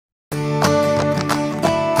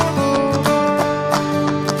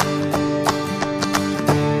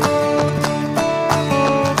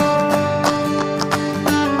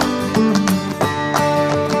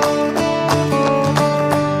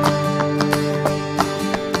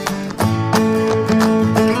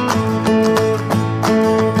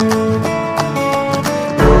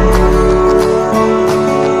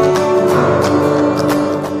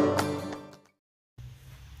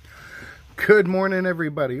Good morning,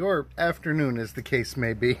 everybody, or afternoon as the case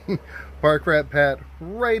may be. Park Rat Pat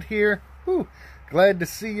right here. Whew. Glad to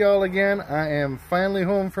see y'all again. I am finally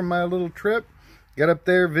home from my little trip. Got up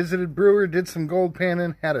there, visited Brewer, did some gold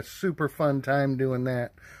panning, had a super fun time doing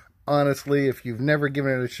that. Honestly, if you've never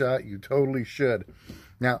given it a shot, you totally should.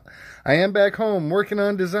 Now, I am back home working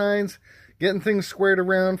on designs, getting things squared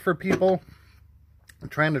around for people. I'm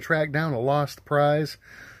trying to track down a lost prize.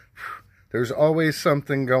 There's always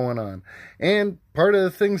something going on. And part of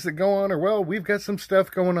the things that go on are, well, we've got some stuff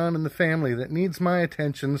going on in the family that needs my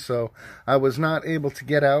attention, so I was not able to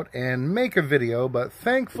get out and make a video, but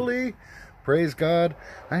thankfully, praise God,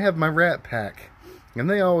 I have my Rat Pack. And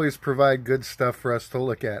they always provide good stuff for us to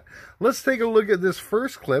look at. Let's take a look at this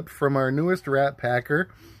first clip from our newest Rat Packer.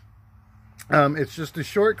 It's just a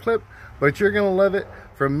short clip, but you're going to love it,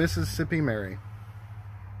 from Mississippi Mary.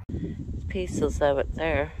 Pieces of it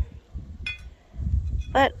there.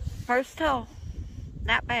 But first toe,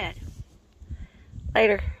 not bad.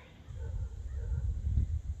 Later.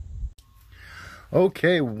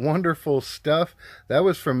 Okay, wonderful stuff. That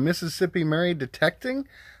was from Mississippi Mary Detecting.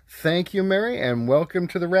 Thank you, Mary, and welcome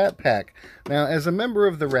to the Rat Pack. Now, as a member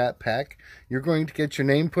of the Rat Pack, you're going to get your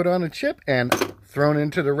name put on a chip and thrown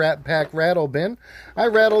into the Rat Pack rattle bin. I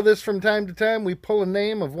rattle this from time to time. We pull a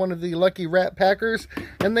name of one of the lucky Rat Packers,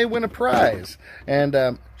 and they win a prize.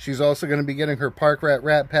 And she's also going to be getting her Park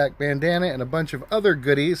Rat Pack bandana and a bunch of other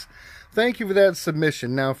goodies. Thank you for that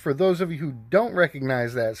submission. Now, for those of you who don't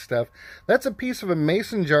recognize that stuff, that's a piece of a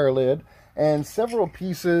mason jar lid and several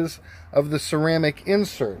pieces of the ceramic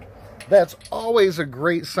insert. That's always a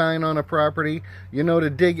great sign on a property, you know, to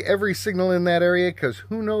dig every signal in that area, because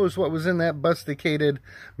who knows what was in that busticated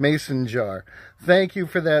mason jar. Thank you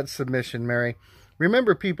for that submission, Mary.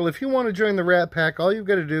 Remember, people, if you want to join the Rat Pack, all you've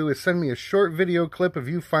got to do is send me a short video clip of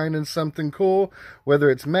you finding something cool, whether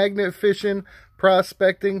it's magnet fishing,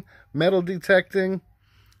 prospecting, metal detecting.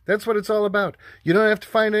 That's what it's all about. You don't have to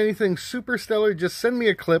find anything super stellar. Just send me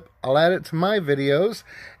a clip. I'll add it to my videos.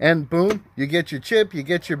 And boom, you get your chip, you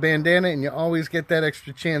get your bandana, and you always get that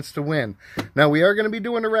extra chance to win. Now, we are going to be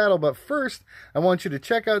doing a rattle, but first, I want you to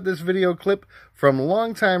check out this video clip from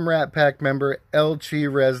longtime Rat Pack member chee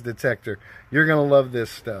detector. You're going to love this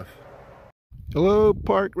stuff. Hello,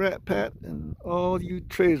 Park Rat Pat, and all you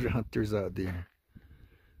treasure hunters out there.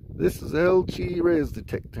 This is chee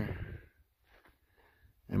detector.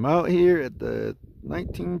 I'm out here at the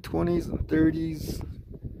 1920s and 30s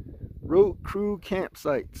road crew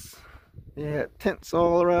campsites. They had tents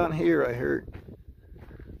all around here, I heard,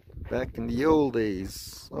 back in the old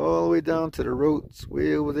days, all the way down to the roads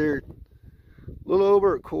way over there, a little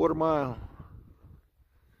over a quarter mile.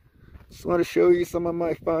 Just want to show you some of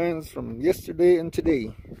my finds from yesterday and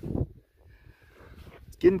today.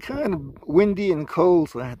 It's getting kind of windy and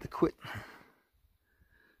cold, so I had to quit.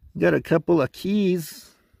 Got a couple of keys.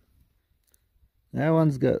 That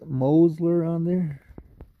one's got Mosler on there.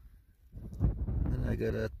 And I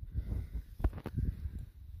got a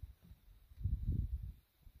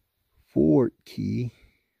Ford key.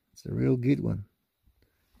 It's a real good one.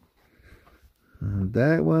 And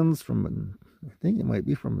that one's from, I think it might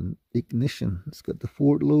be from an Ignition. It's got the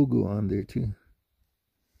Ford logo on there too.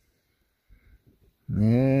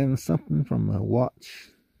 And something from a watch.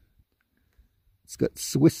 It's got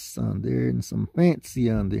Swiss on there and some fancy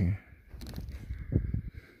on there.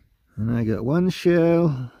 And I got one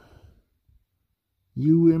shell,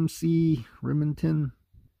 UMC Remington,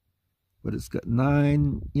 but it's got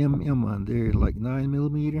 9mm on there, like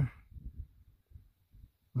 9mm.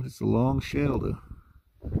 But it's a long shell though.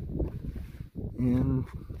 And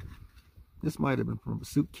this might have been from a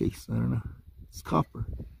suitcase, I don't know. It's copper.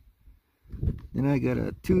 Then I got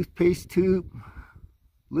a toothpaste tube,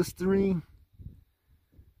 Listerine.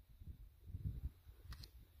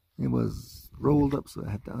 It was rolled up, so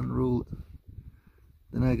I had to unroll it.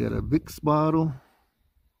 Then I got a Vicks bottle.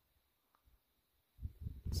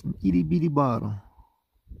 Some itty bitty bottle.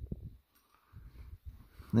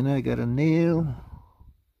 Then I got a nail.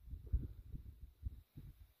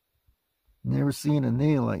 Never seen a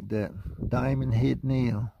nail like that. Diamond head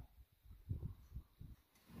nail.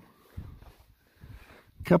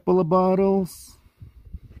 Couple of bottles.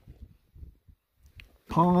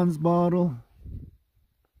 Pond's bottle.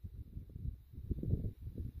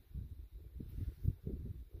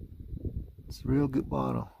 It's a real good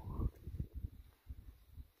bottle.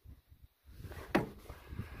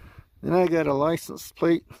 Then I got a license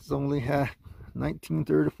plate. It's only had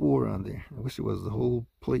 1934 on there. I wish it was the whole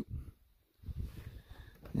plate.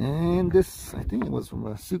 And this, I think it was from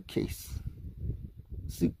a suitcase.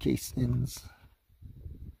 Suitcase ends.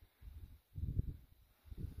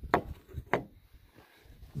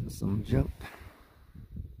 some junk.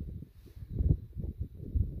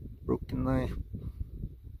 Broken knife.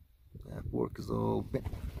 That fork is all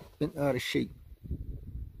bent out of shape.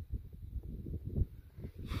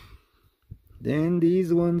 Then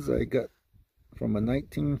these ones I got from a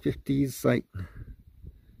 1950s site.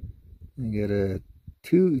 I got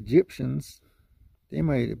two Egyptians. They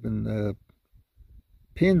might have been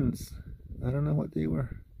pins. I don't know what they were.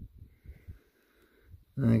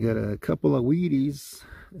 And I got a couple of Wheaties,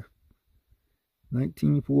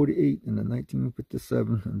 1948 and a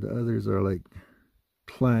 1957, and the others are like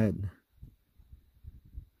plaid.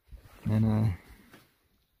 And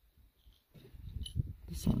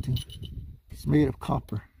this one too. It's made of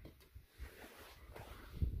copper.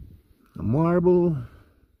 A marble.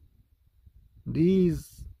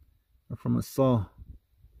 These are from a saw.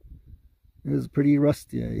 It was pretty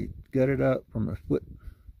rusty. I got it out from a foot,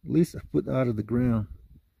 at least a foot out of the ground.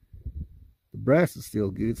 The brass is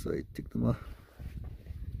still good, so I took them off.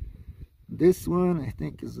 This one I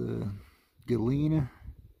think is a galena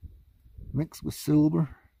mixed with silver.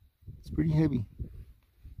 It's pretty heavy.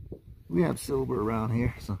 We have silver around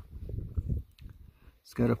here, so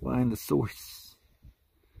just gotta find the source.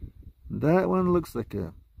 That one looks like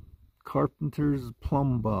a carpenter's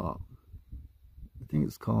plumb bob. I think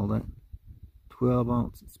it's called that. 12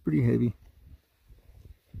 ounce. It's pretty heavy.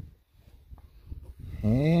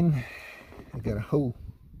 And I got a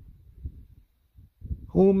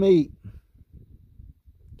homemade.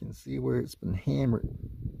 You can see where it's been hammered.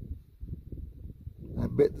 I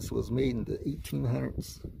bet this was made in the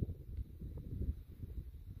 1800s.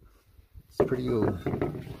 It's pretty old.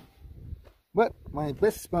 But my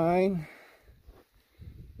best find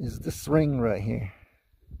is this ring right here.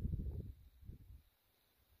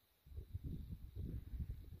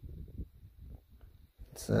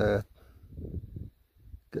 It's got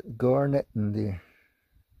garnet in there.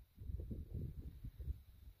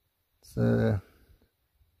 It's a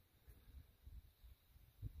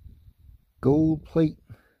gold plate.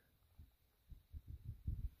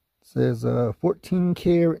 It says 14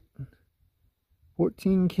 karat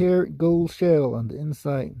gold shell on the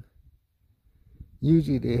inside.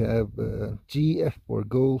 Usually they have GF or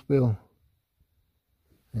gold fill.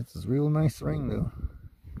 It's a real nice ring though.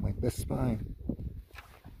 My best find.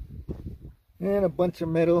 And a bunch of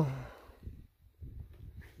metal.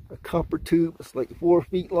 A copper tube. It's like 4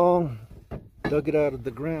 feet long. Dug it out of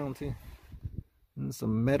the ground too. And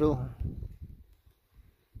some metal.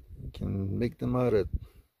 You can make them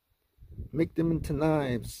into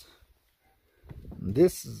knives. And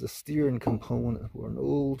this is a steering component for an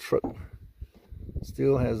old truck.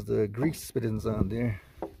 Still has the grease fittings on there.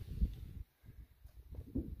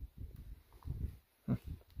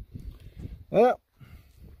 Well,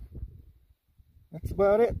 that's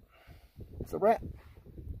about it. It's a wrap.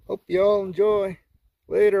 Hope you all enjoy.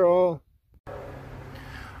 Later all.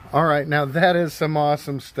 Alright, now that is some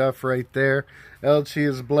awesome stuff right there. Elchie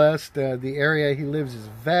is blessed. The area he lives is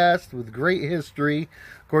vast with great history.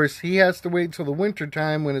 Of course, he has to wait till the winter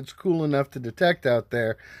time when it's cool enough to detect out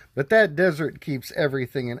there. But that desert keeps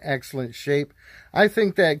everything in excellent shape. I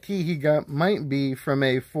think that key he got might be from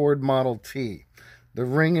a Ford Model T. The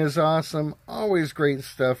ring is awesome. Always great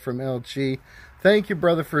stuff from Elchie. Thank you,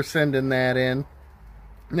 brother, for sending that in.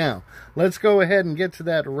 Now, let's go ahead and get to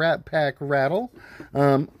that Rat Pack rattle.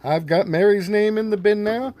 I've got Mary's name in the bin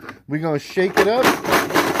now. We're going to shake it up.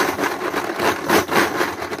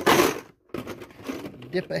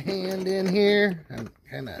 Dip a hand in here.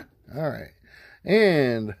 Alright.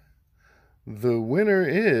 And the winner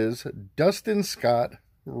is Dustin Scott.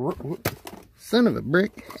 Son of a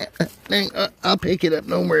brick. Dang, I'll pick it up.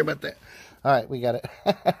 Don't worry about that. Alright, we got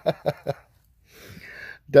it.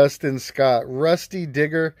 Dustin Scott, Rusty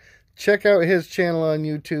Digger. Check out his channel on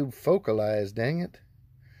YouTube. Focalize, dang it.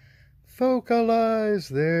 Focalize.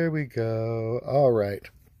 There we go. All right.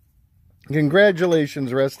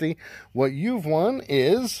 Congratulations, Rusty. What you've won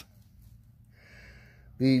is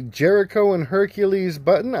the Jericho and Hercules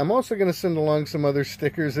button. I'm also going to send along some other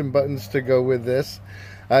stickers and buttons to go with this.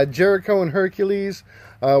 Jericho and Hercules.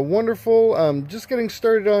 Wonderful. Just getting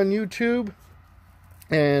started on YouTube.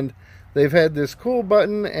 And they've had this cool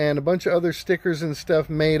button and a bunch of other stickers and stuff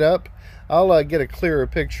made up. I'll get a clearer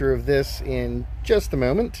picture of this in just a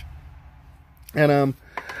moment. And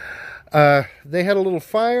they had a little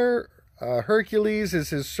fire. Hercules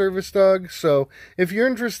is his service dog. So if you're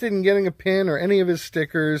interested in getting a pin or any of his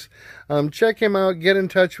stickers, check him out. Get in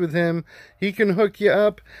touch with him. He can hook you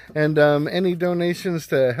up. And any donations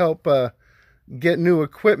to help get new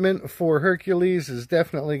equipment for Hercules is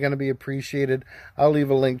definitely going to be appreciated. I'll leave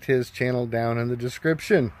a link to his channel down in the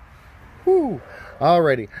description. Whew.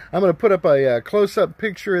 Alrighty. I'm going to put up a close-up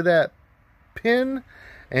picture of that pin,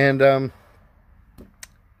 and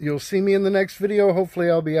you'll see me in the next video. Hopefully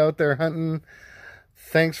I'll be out there hunting.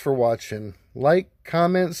 Thanks for watching. Like,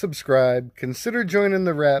 comment, subscribe. Consider joining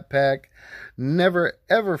the Rat Pack. Never,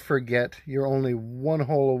 ever forget you're only one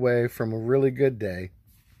hole away from a really good day.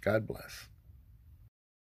 God bless.